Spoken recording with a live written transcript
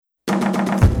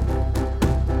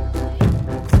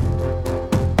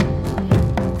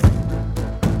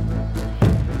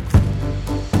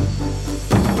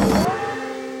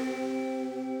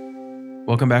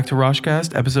Welcome back to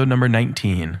Roshcast, episode number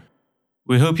 19.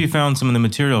 We hope you found some of the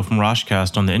material from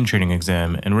Roshcast on the in-training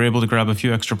exam and were able to grab a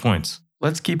few extra points.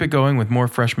 Let's keep it going with more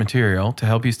fresh material to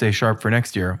help you stay sharp for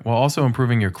next year, while also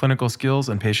improving your clinical skills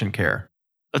and patient care.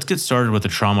 Let's get started with the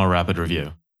trauma rapid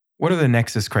review. What are the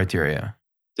Nexus criteria?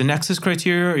 The Nexus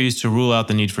criteria are used to rule out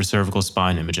the need for cervical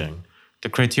spine imaging. The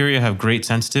criteria have great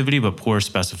sensitivity but poor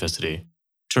specificity.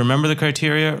 To remember the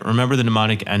criteria, remember the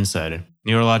mnemonic NSAID: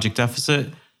 neurologic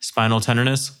deficit, spinal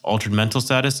tenderness, altered mental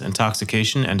status,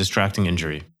 intoxication, and distracting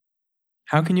injury.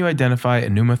 How can you identify a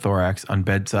pneumothorax on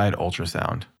bedside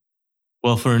ultrasound?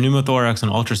 Well, for a pneumothorax on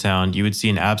ultrasound, you would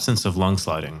see an absence of lung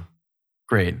sliding.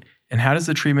 Great. And how does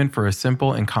the treatment for a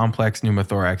simple and complex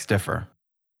pneumothorax differ?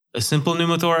 A simple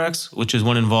pneumothorax, which is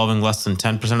one involving less than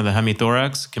 10% of the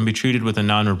hemithorax, can be treated with a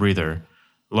non-rebreather.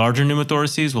 Larger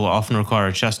pneumothoraces will often require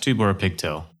a chest tube or a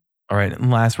pigtail. All right,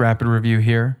 and last rapid review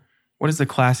here. What is the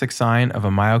classic sign of a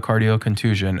myocardial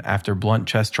contusion after blunt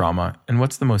chest trauma, and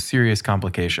what's the most serious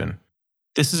complication?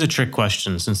 This is a trick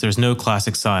question since there's no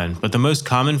classic sign, but the most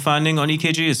common finding on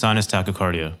EKG is sinus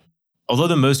tachycardia. Although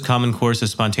the most common course is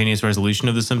spontaneous resolution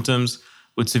of the symptoms,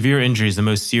 with severe injuries, the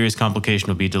most serious complication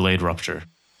will be delayed rupture.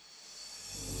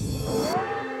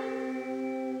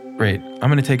 Great.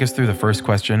 I'm going to take us through the first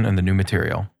question and the new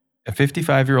material. A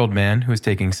 55-year-old man who is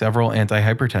taking several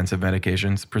antihypertensive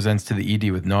medications presents to the ED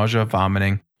with nausea,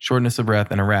 vomiting, shortness of breath,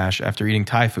 and a rash after eating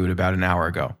Thai food about an hour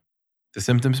ago. The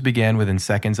symptoms began within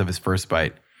seconds of his first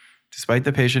bite. Despite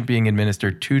the patient being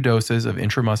administered 2 doses of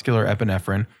intramuscular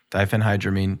epinephrine,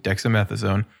 diphenhydramine,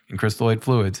 dexamethasone, and crystalloid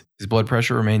fluids, his blood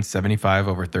pressure remains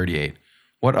 75/38.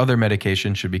 What other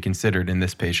medication should be considered in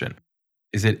this patient?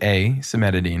 Is it A,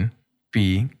 cimetidine,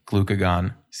 B,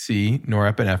 glucagon, C,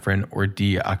 norepinephrine, or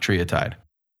D, octreotide?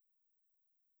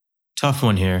 Tough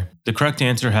one here. The correct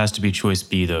answer has to be choice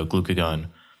B though, glucagon.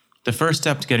 The first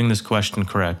step to getting this question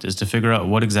correct is to figure out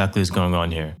what exactly is going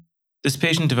on here. This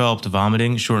patient developed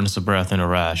vomiting, shortness of breath, and a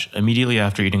rash immediately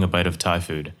after eating a bite of Thai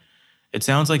food. It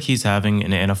sounds like he's having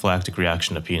an anaphylactic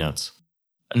reaction to peanuts.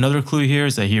 Another clue here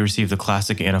is that he received the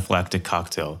classic anaphylactic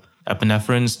cocktail: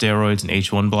 epinephrine, steroids, an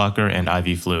H1 blocker, and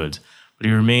IV fluids, but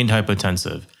he remained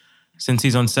hypotensive. Since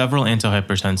he's on several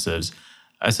antihypertensives,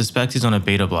 I suspect he's on a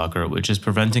beta blocker, which is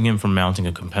preventing him from mounting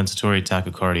a compensatory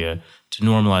tachycardia to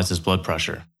normalize his blood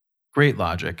pressure. Great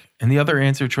logic. And the other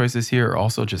answer choices here are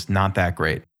also just not that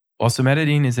great. While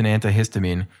cimetidine is an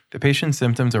antihistamine, the patient's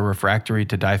symptoms are refractory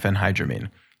to diphenhydramine.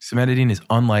 Cimetidine is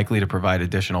unlikely to provide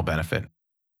additional benefit.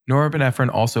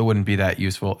 Norepinephrine also wouldn't be that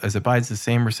useful as it binds the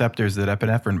same receptors that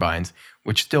epinephrine binds,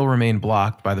 which still remain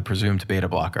blocked by the presumed beta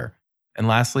blocker. And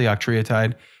lastly,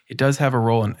 octreotide, it does have a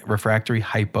role in refractory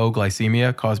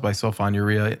hypoglycemia caused by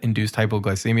sulfonylurea-induced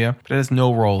hypoglycemia, but it has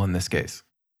no role in this case.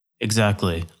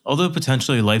 Exactly. Although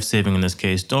potentially life-saving in this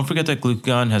case, don't forget that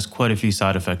glucagon has quite a few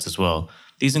side effects as well.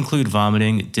 These include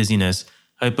vomiting, dizziness,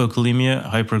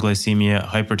 hypokalemia, hyperglycemia,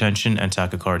 hypertension, and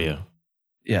tachycardia.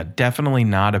 Yeah, definitely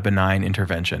not a benign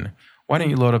intervention. Why don't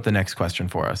you load up the next question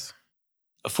for us?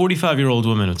 A 45-year-old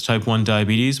woman with type 1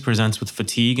 diabetes presents with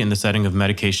fatigue in the setting of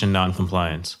medication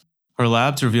noncompliance. Her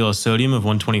labs reveal a sodium of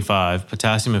 125,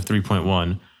 potassium of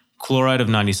 3.1, chloride of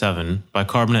 97,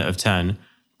 bicarbonate of 10,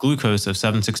 glucose of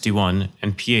 761,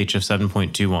 and pH of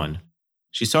 7.21.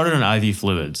 She started on IV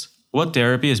fluids. What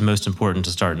therapy is most important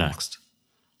to start next?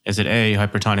 Is it A,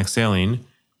 hypertonic saline,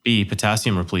 B,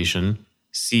 potassium repletion,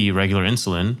 C, regular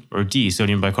insulin, or D,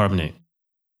 sodium bicarbonate?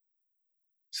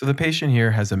 So the patient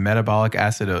here has a metabolic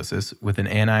acidosis with an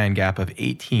anion gap of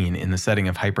 18 in the setting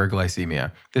of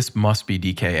hyperglycemia. This must be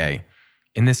DKA.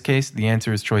 In this case, the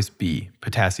answer is choice B,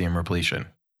 potassium repletion.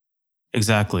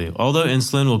 Exactly. Although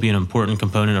insulin will be an important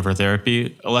component of her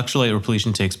therapy, electrolyte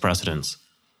repletion takes precedence.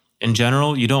 In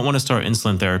general, you don't want to start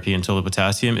insulin therapy until the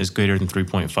potassium is greater than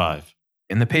 3.5.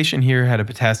 And the patient here had a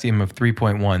potassium of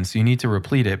 3.1, so you need to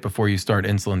replete it before you start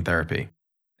insulin therapy.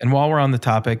 And while we're on the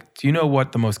topic, do you know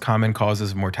what the most common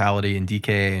causes of mortality in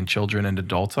DKA in children and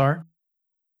adults are?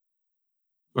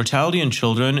 Mortality in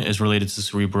children is related to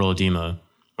cerebral edema.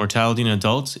 Mortality in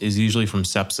adults is usually from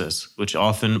sepsis, which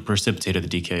often precipitated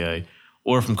the DKA,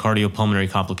 or from cardiopulmonary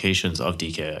complications of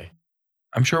DKA.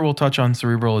 I'm sure we'll touch on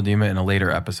cerebral edema in a later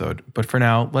episode, but for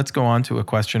now, let's go on to a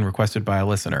question requested by a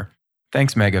listener.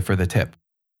 Thanks, Mega, for the tip.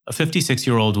 A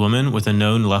 56-year-old woman with a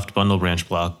known left bundle branch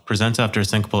block presents after a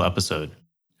syncopal episode.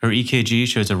 Her EKG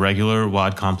shows a regular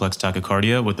wad complex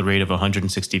tachycardia with a rate of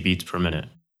 160 beats per minute.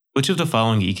 Which of the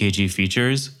following EKG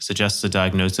features suggests a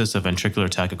diagnosis of ventricular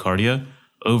tachycardia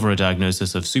over a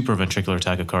diagnosis of supraventricular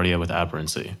tachycardia with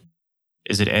aberrancy?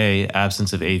 Is it A,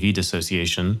 absence of AV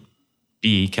dissociation,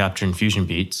 B, capture infusion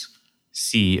beats,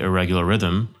 C, irregular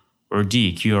rhythm, or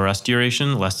D, QRS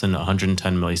duration less than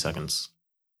 110 milliseconds?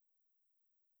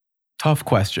 Tough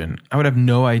question. I would have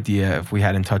no idea if we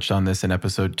hadn't touched on this in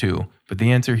episode 2, but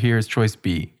the answer here is choice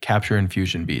B, capture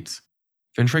infusion beats.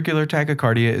 Ventricular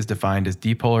tachycardia is defined as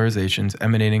depolarizations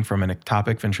emanating from an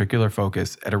ectopic ventricular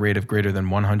focus at a rate of greater than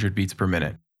 100 beats per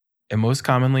minute. It most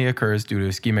commonly occurs due to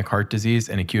ischemic heart disease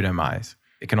and acute MIs.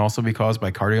 It can also be caused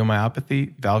by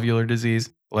cardiomyopathy, valvular disease,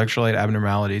 electrolyte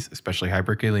abnormalities, especially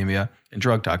hyperkalemia, and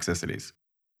drug toxicities.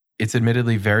 It's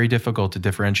admittedly very difficult to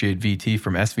differentiate VT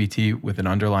from SVT with an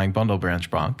underlying bundle branch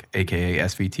bronch, aka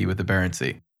SVT with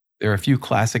aberrancy. There are a few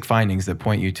classic findings that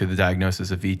point you to the diagnosis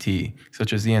of VT,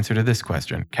 such as the answer to this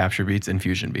question, capture beats,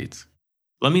 infusion beats.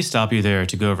 Let me stop you there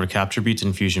to go over capture beats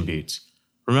and fusion beats.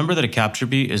 Remember that a capture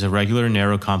beat is a regular,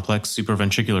 narrow, complex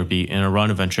supraventricular beat in a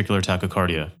run of ventricular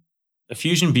tachycardia. A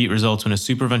fusion beat results when a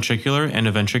supraventricular and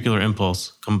a ventricular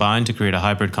impulse combine to create a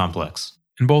hybrid complex.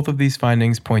 And both of these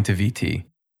findings point to VT.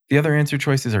 The other answer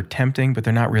choices are tempting, but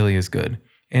they're not really as good.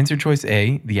 Answer choice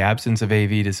A, the absence of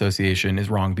AV dissociation, is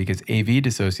wrong because AV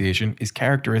dissociation is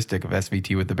characteristic of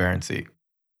SVT with aberrancy.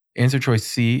 Answer choice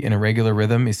C, an irregular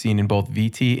rhythm, is seen in both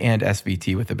VT and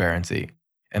SVT with aberrancy.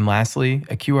 And lastly,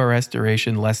 a QRS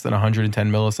duration less than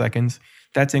 110 milliseconds.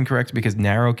 That's incorrect because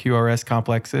narrow QRS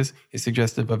complexes is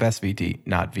suggestive of SVT,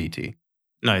 not VT.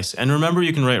 Nice. And remember,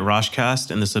 you can write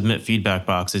Roshcast in the submit feedback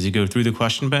box as you go through the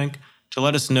question bank to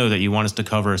let us know that you want us to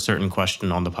cover a certain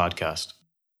question on the podcast.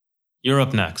 You're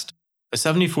up next. A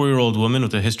 74-year-old woman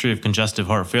with a history of congestive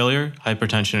heart failure,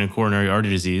 hypertension, and coronary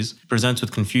artery disease presents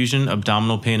with confusion,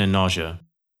 abdominal pain, and nausea.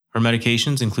 Her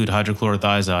medications include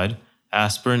hydrochlorothiazide,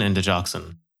 aspirin, and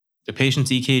digoxin. The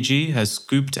patient's EKG has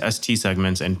scooped ST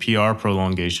segments and PR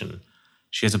prolongation.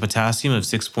 She has a potassium of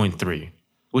 6.3.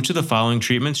 Which of the following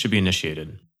treatments should be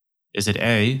initiated? Is it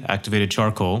A, activated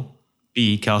charcoal,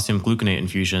 B, calcium gluconate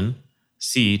infusion,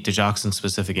 C,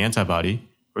 digoxin-specific antibody,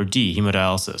 or D,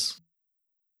 hemodialysis?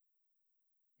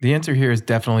 The answer here is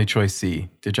definitely choice C,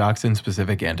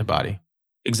 digoxin-specific antibody.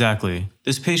 Exactly.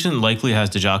 This patient likely has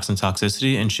digoxin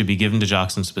toxicity and should be given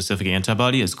digoxin-specific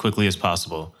antibody as quickly as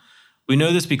possible. We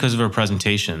know this because of her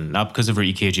presentation, not because of her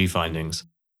EKG findings.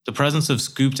 The presence of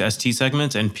scooped ST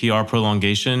segments and PR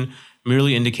prolongation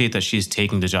merely indicate that she is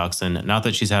taking digoxin, not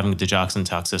that she's having digoxin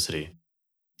toxicity.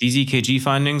 These EKG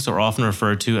findings are often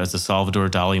referred to as the Salvador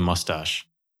Dali mustache.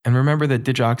 And remember that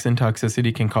digoxin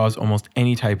toxicity can cause almost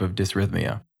any type of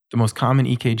dysrhythmia. The most common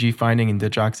EKG finding in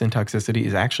digoxin toxicity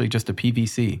is actually just a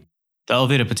PVC. The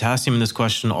elevated potassium in this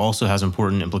question also has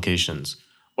important implications.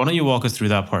 Why don't you walk us through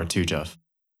that part too, Jeff?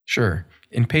 Sure.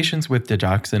 In patients with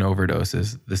digoxin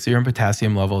overdoses, the serum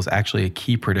potassium level is actually a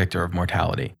key predictor of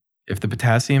mortality. If the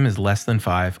potassium is less than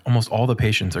 5, almost all the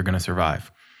patients are going to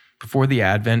survive. Before the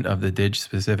advent of the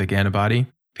DIG-specific antibody,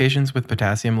 patients with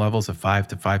potassium levels of 5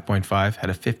 to 5.5 had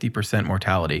a 50%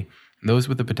 mortality, and those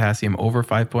with the potassium over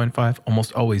 5.5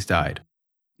 almost always died.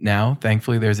 Now,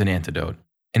 thankfully, there's an antidote.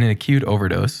 In an acute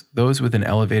overdose, those with an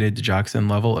elevated digoxin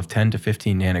level of 10 to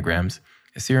 15 nanograms,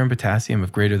 a serum potassium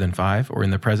of greater than 5, or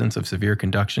in the presence of severe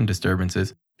conduction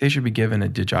disturbances, they should be given a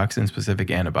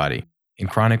digoxin-specific antibody. In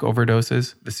chronic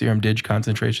overdoses, the serum DIG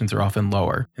concentrations are often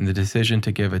lower, and the decision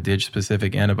to give a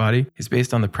DIG-specific antibody is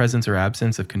based on the presence or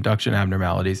absence of conduction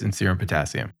abnormalities in serum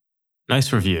potassium.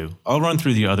 Nice review. I'll run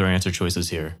through the other answer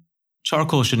choices here.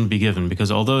 Charcoal shouldn't be given because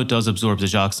although it does absorb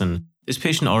digoxin, this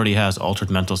patient already has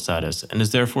altered mental status and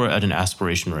is therefore at an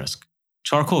aspiration risk.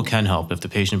 Charcoal can help if the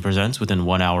patient presents within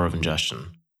 1 hour of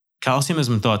ingestion. Calcium has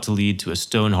been thought to lead to a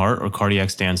stone heart or cardiac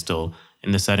standstill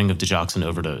in the setting of digoxin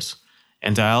overdose.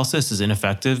 And dialysis is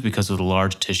ineffective because of the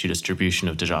large tissue distribution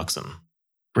of digoxin.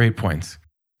 Great points.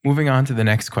 Moving on to the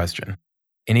next question.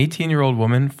 An 18-year-old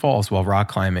woman falls while rock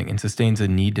climbing and sustains a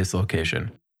knee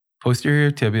dislocation. Posterior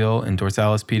tibial and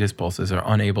dorsalis pedis pulses are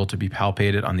unable to be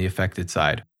palpated on the affected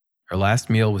side. Her last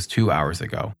meal was 2 hours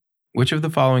ago. Which of the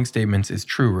following statements is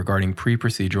true regarding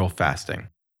pre-procedural fasting?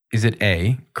 Is it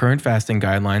A, current fasting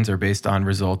guidelines are based on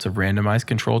results of randomized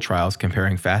controlled trials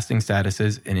comparing fasting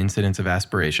statuses and incidence of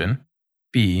aspiration?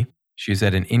 B, she is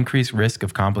at an increased risk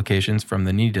of complications from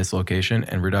the knee dislocation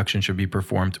and reduction should be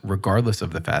performed regardless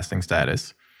of the fasting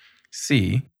status?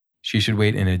 C, she should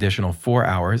wait an additional 4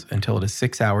 hours until it is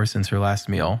 6 hours since her last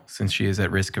meal, since she is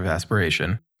at risk of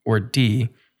aspiration? Or D,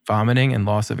 vomiting and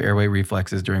loss of airway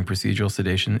reflexes during procedural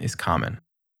sedation is common?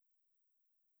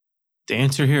 The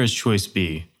answer here is choice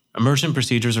B. Emergent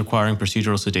procedures requiring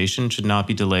procedural sedation should not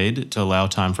be delayed to allow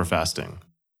time for fasting.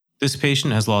 This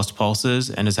patient has lost pulses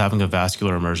and is having a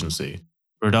vascular emergency.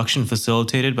 Reduction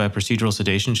facilitated by procedural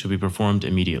sedation should be performed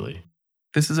immediately.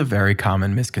 This is a very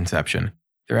common misconception.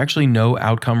 There are actually no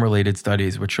outcome-related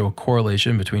studies which show a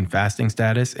correlation between fasting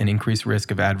status and increased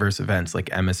risk of adverse events like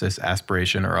emesis,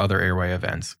 aspiration, or other airway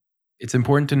events. It's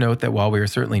important to note that while we are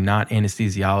certainly not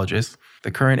anesthesiologists,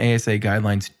 the current ASA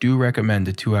guidelines do recommend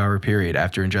a 2-hour period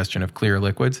after ingestion of clear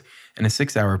liquids and a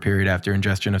 6-hour period after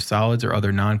ingestion of solids or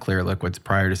other non-clear liquids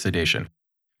prior to sedation.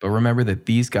 But remember that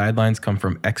these guidelines come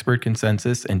from expert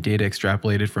consensus and data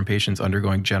extrapolated from patients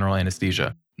undergoing general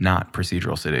anesthesia, not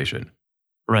procedural sedation.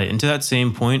 Right, and to that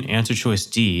same point, answer choice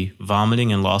D,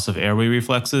 vomiting and loss of airway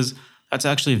reflexes, that's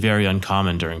actually very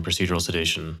uncommon during procedural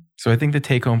sedation. So I think the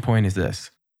take-home point is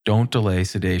this: don't delay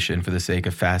sedation for the sake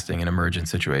of fasting in emergent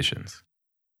situations.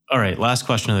 All right, last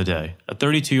question of the day. A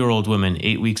 32-year-old woman,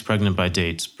 8 weeks pregnant by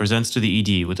dates, presents to the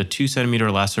ED with a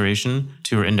 2-centimeter laceration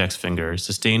to her index finger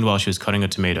sustained while she was cutting a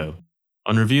tomato.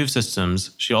 On review of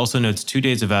systems, she also notes 2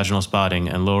 days of vaginal spotting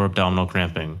and lower abdominal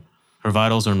cramping. Her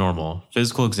vitals are normal.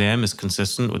 Physical exam is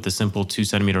consistent with the simple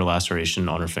 2-centimeter laceration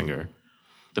on her finger.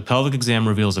 The pelvic exam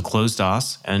reveals a closed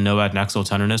os and no adnexal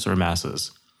tenderness or masses.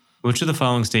 Which of the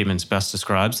following statements best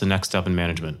describes the next step in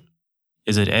management?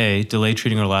 Is it A, delay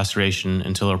treating her laceration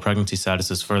until her pregnancy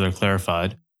status is further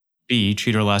clarified? B,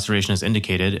 treat her laceration as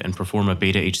indicated and perform a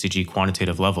beta HCG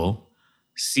quantitative level?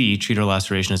 C, treat her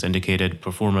laceration as indicated,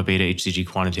 perform a beta HCG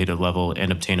quantitative level,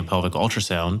 and obtain a pelvic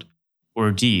ultrasound? Or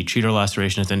D, treat her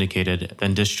laceration as indicated,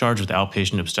 then discharge with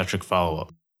outpatient obstetric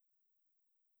follow-up?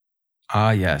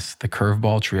 Ah yes, the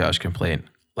curveball triage complaint.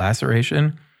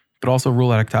 Laceration, but also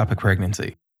rule out ectopic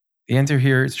pregnancy. The answer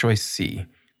here is choice C.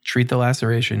 Treat the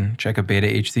laceration, check a beta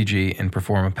HCG, and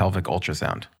perform a pelvic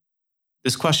ultrasound.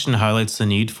 This question highlights the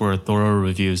need for a thorough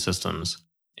review of systems.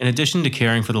 In addition to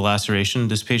caring for the laceration,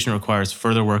 this patient requires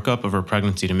further workup of her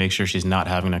pregnancy to make sure she's not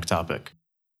having an ectopic.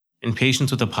 In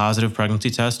patients with a positive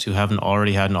pregnancy test who haven't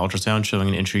already had an ultrasound showing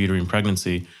an intrauterine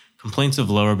pregnancy, complaints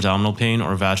of lower abdominal pain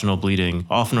or vaginal bleeding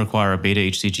often require a beta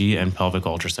HCG and pelvic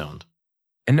ultrasound.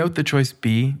 And note that choice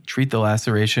B, treat the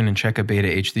laceration and check a beta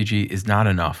HCG, is not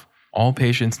enough. All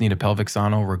patients need a pelvic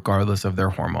sono regardless of their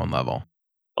hormone level.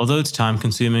 Although it's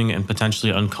time-consuming and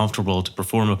potentially uncomfortable to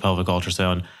perform a pelvic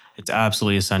ultrasound, it's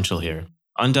absolutely essential here.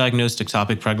 Undiagnosed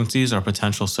ectopic pregnancies are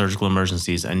potential surgical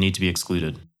emergencies and need to be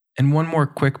excluded. And one more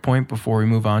quick point before we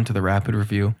move on to the rapid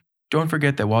review. Don't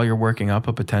forget that while you're working up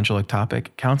a potential ectopic,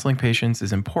 counseling patients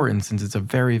is important since it's a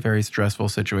very, very stressful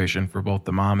situation for both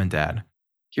the mom and dad.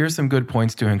 Here are some good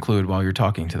points to include while you're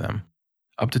talking to them.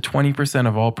 Up to 20%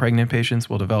 of all pregnant patients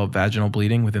will develop vaginal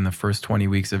bleeding within the first 20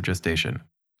 weeks of gestation.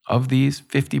 Of these,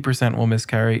 50% will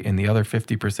miscarry and the other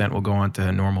 50% will go on to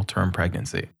a normal term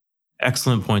pregnancy.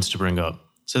 Excellent points to bring up.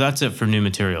 So that's it for new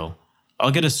material.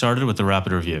 I'll get us started with the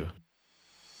rapid review.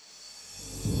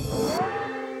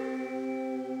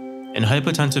 In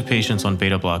hypotensive patients on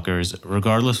beta blockers,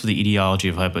 regardless of the etiology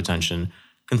of hypotension,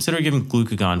 consider giving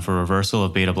glucagon for reversal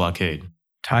of beta blockade.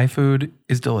 Thai food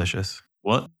is delicious.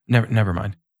 What? Never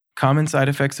mind. Common side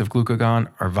effects of glucagon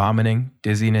are vomiting,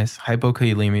 dizziness,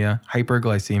 hypokalemia,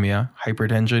 hyperglycemia,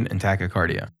 hypertension, and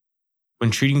tachycardia.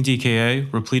 When treating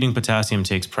DKA, repleting potassium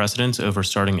takes precedence over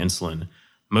starting insulin.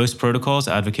 Most protocols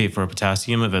advocate for a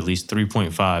potassium of at least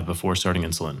 3.5 before starting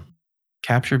insulin.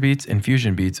 Capture beats and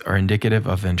fusion beats are indicative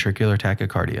of ventricular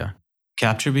tachycardia.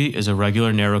 Capture beat is a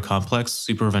regular narrow complex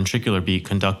supraventricular beat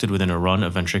conducted within a run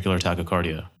of ventricular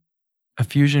tachycardia. A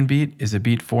fusion beat is a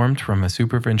beat formed from a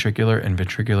supraventricular and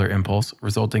ventricular impulse,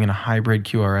 resulting in a hybrid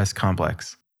QRS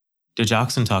complex.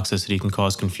 Digoxin toxicity can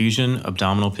cause confusion,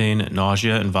 abdominal pain,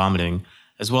 nausea, and vomiting,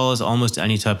 as well as almost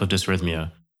any type of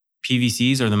dysrhythmia.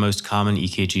 PVCs are the most common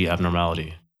EKG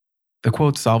abnormality. The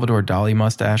quote Salvador Dali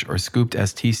mustache or scooped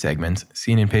ST segments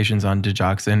seen in patients on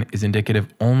digoxin is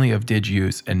indicative only of dig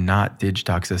use and not dig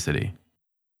toxicity.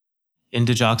 In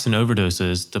digoxin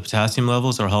overdoses, the potassium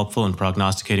levels are helpful in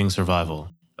prognosticating survival.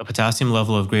 A potassium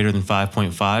level of greater than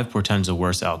 5.5 portends a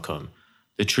worse outcome.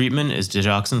 The treatment is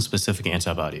digoxin-specific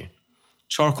antibody.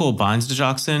 Charcoal binds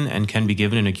digoxin and can be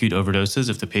given in acute overdoses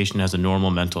if the patient has a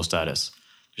normal mental status.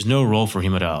 There's no role for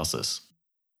hemodialysis.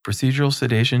 Procedural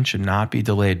sedation should not be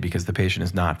delayed because the patient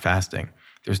is not fasting.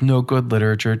 There's no good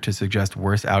literature to suggest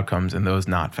worse outcomes in those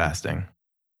not fasting.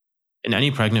 In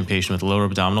any pregnant patient with lower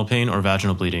abdominal pain or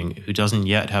vaginal bleeding who doesn't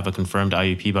yet have a confirmed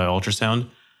IUP by ultrasound,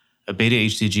 a beta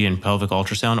HCG and pelvic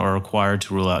ultrasound are required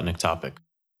to rule out an ectopic.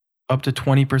 Up to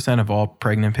 20% of all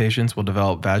pregnant patients will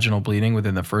develop vaginal bleeding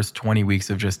within the first 20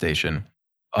 weeks of gestation.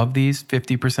 Of these,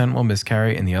 50% will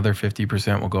miscarry and the other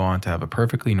 50% will go on to have a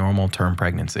perfectly normal term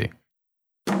pregnancy.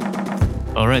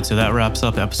 Alright, so that wraps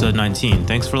up episode 19.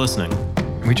 Thanks for listening.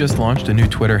 We just launched a new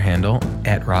Twitter handle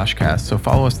 @Roshcast, so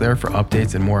follow us there for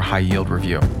updates and more high-yield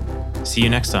review. See you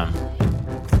next time.